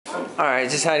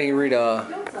Alright, just how do you read a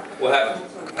What happened?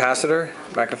 capacitor,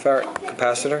 microfarad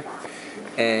capacitor,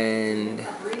 and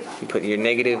you put your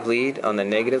negative lead on the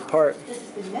negative part,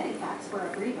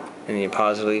 and your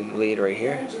positive lead right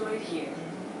here.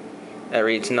 That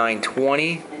reads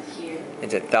 920.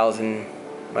 It's 1,000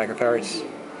 microfarads,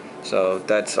 so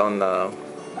that's on the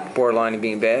borderline of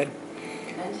being bad.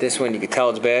 This one you can tell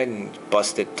it's bad and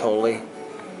busted totally,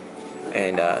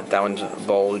 and that one's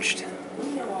bulged.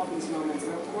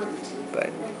 But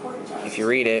if you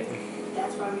read it,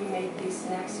 it's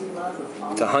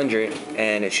 100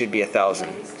 and it should be 1,000.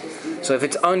 So if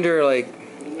it's under, like,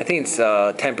 I think it's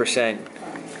 10%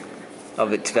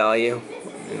 of its value.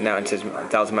 Now it says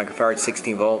 1,000 microfarads,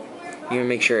 16 volt. You want to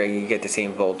make sure you get the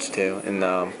same volts too, and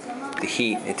the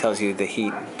heat. It tells you the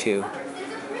heat too.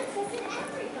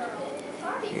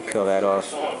 You peel that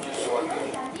off.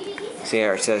 See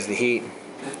here it says the heat.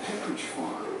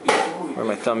 Where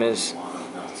my thumb is.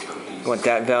 You want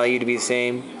that value to be the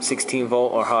same, 16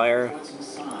 volt or higher.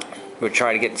 We'll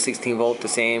try to get 16 volt the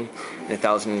same and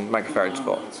 1,000 microfarads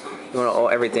volt. You want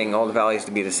all the values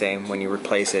to be the same when you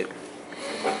replace it.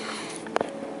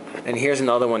 And here's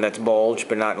another one that's bulged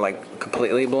but not like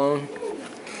completely blown.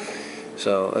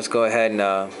 So let's go ahead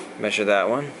and measure that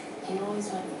one.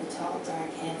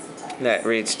 That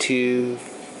reads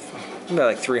about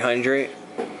like 300.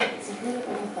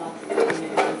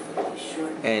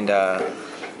 And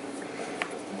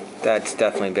that's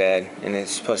definitely bad, and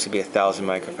it's supposed to be 1,000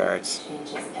 microfarads.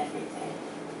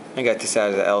 I got this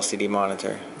out of the LCD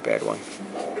monitor, bad one.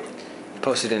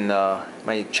 Posted in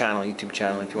my channel, YouTube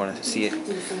channel, if you want to see it.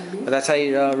 But that's how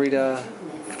you read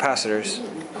capacitors.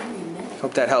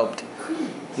 Hope that helped.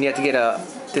 And you have to get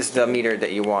this is the meter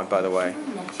that you want, by the way,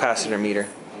 capacitor meter.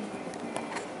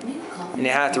 And you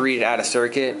have to read it out of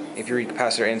circuit. If you read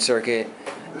capacitor in circuit,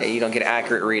 you don't get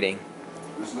accurate reading.